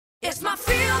It's my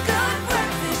feel-good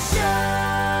breakfast show.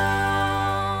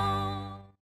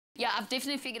 Yeah, I've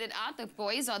definitely figured it out. The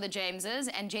boys are the Jameses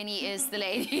and Jenny is the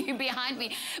lady behind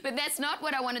me. But that's not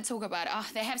what I want to talk about. Oh,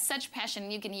 they have such passion.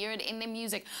 You can hear it in their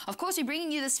music. Of course, we're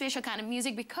bringing you this special kind of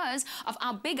music because of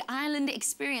our Big Island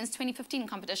Experience 2015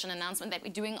 competition announcement that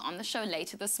we're doing on the show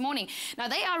later this morning. Now,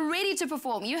 they are ready to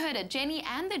perform. You heard it, Jenny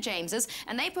and the Jameses,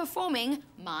 and they're performing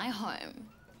My Home.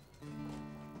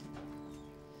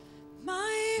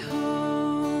 My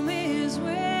home is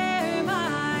where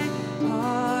my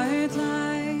heart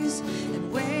lies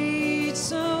and waits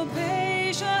so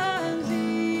patiently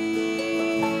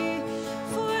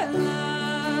for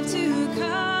love to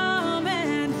come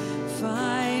and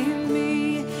find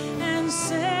me and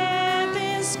set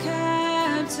this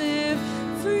captive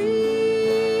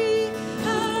free.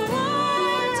 How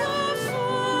wonderful,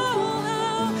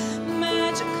 how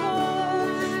magical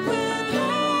when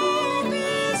hope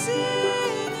is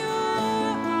in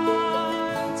your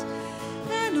heart,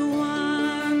 and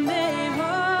one day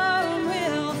home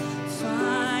will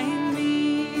find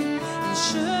me, and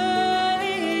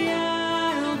surely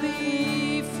I'll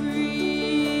be free.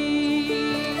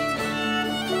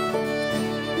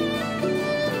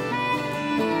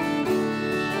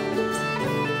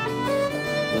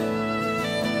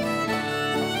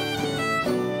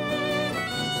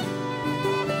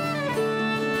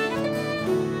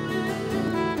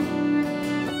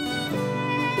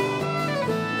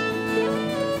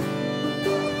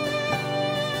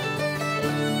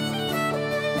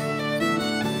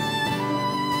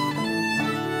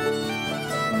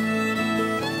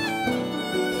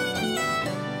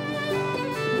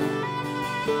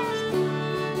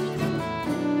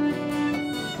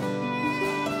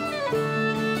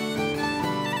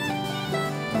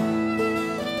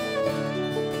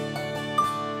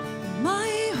 My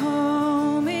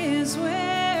home is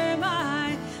where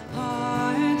my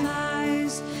heart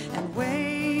lies and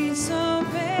waits so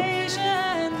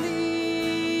patiently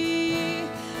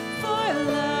for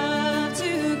love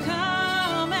to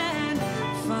come and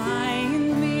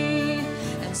find me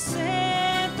and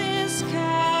set this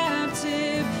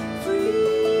captive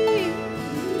free.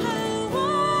 How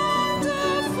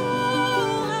wonderful,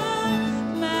 how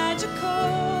magical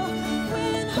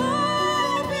when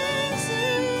hope is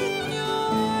in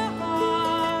your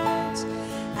heart,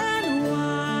 and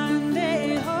one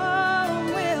day home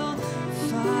will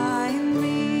find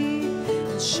me,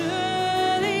 and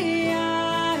surely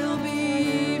I'll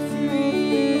be free.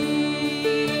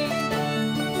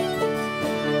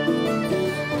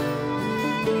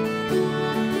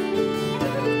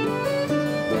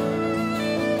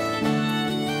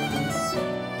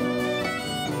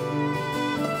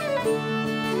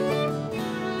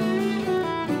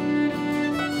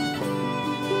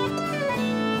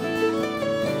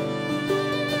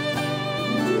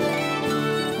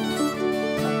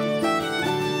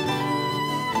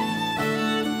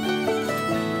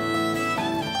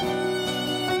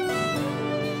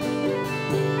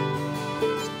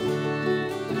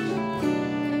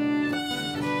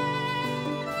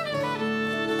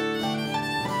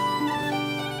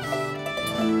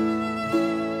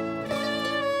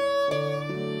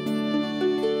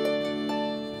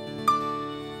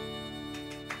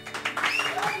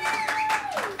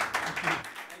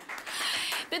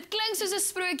 Dit klink soos 'n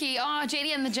sprokie. Oh,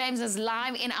 Jenny and the Jameses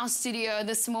live in our studio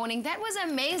this morning. That was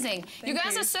amazing. You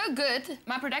guys are so good.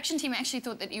 My production team actually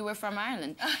thought that you were from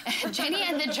Ireland. Jenny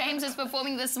and the Jameses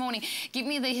performing this morning. Give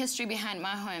me the history behind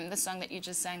My Home, the song that you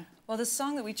just sang. Well, the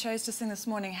song that we chose to sing this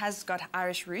morning has got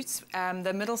Irish roots.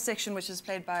 The middle section, which is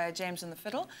played by James on the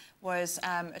fiddle, was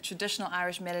a traditional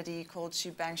Irish melody called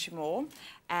Shoe Bang Shoe More.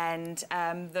 And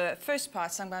the first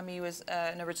part, sung by me, was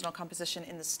an original composition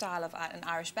in the style of an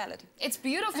Irish ballad. It's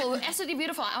beautiful, absolutely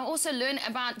beautiful. I also learned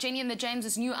about Jenny and the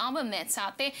Jameses' new album that's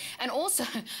out there. And also,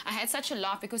 I had such a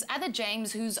laugh because other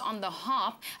James, who's on the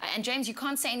harp, and James, you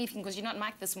can't say anything because you're not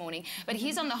mic'd this morning, but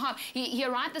he's on the harp. He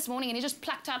arrived this morning and he just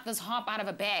plucked out this harp out of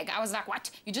a bag. I was like, what?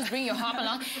 You just bring your harp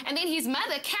along? And then his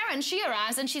mother, Karen, she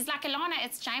arrives and she's like, Ilana,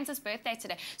 it's James's birthday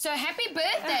today. So happy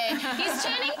birthday. He's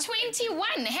turning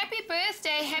 21.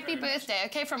 Happy birthday,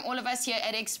 okay, from all of us here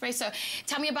at Expresso.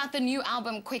 Tell me about the new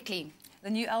album quickly. The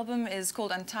new album is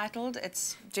called Untitled.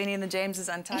 It's Jenny and the Jameses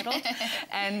Untitled.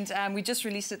 And we just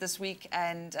released it this week,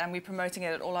 and we're promoting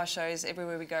it at all our shows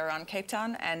everywhere we go around Cape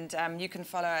Town. And you can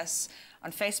follow us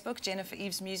on Facebook, Jennifer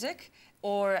Eves Music,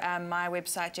 or my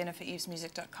website,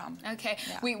 jenniferevesmusic.com. Okay.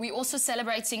 Yeah. We're also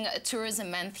celebrating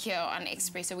Tourism Month here on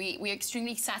Expresso. We're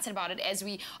extremely excited about it as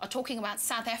we are talking about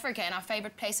South Africa and our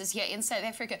favorite places here in South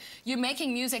Africa. You're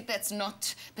making music that's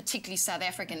not particularly South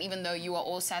African, even though you are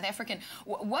all South African.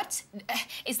 What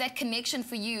is that connection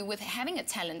for you with having a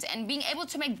talent and being able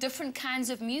to make different kinds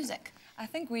of music? I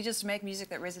think we just make music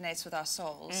that resonates with our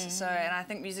souls. So, and I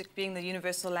think music being the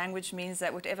universal language means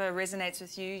that whatever resonates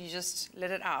with you, you just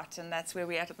let it out, and that's where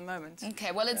we're at the moment.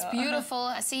 Okay, well, it's beautiful.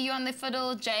 I see you on the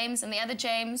fiddle, James, and the other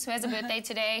James, who has a birthday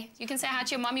today. You can say hi to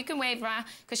your mom. You can wave, right?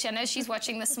 Because I know she's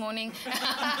watching this morning.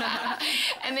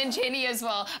 And then Jenny as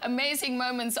well. Amazing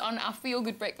moments on our Feel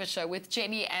Good Breakfast show with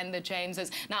Jenny and the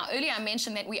Jameses. Now, earlier I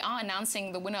mentioned that we are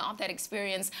announcing the winner of that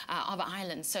experience of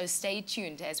Ireland, so stay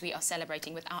tuned as we are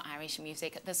celebrating with our Irish music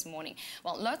this morning.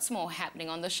 Well, lots more happening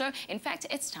on the show. In fact,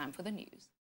 it's time for the news.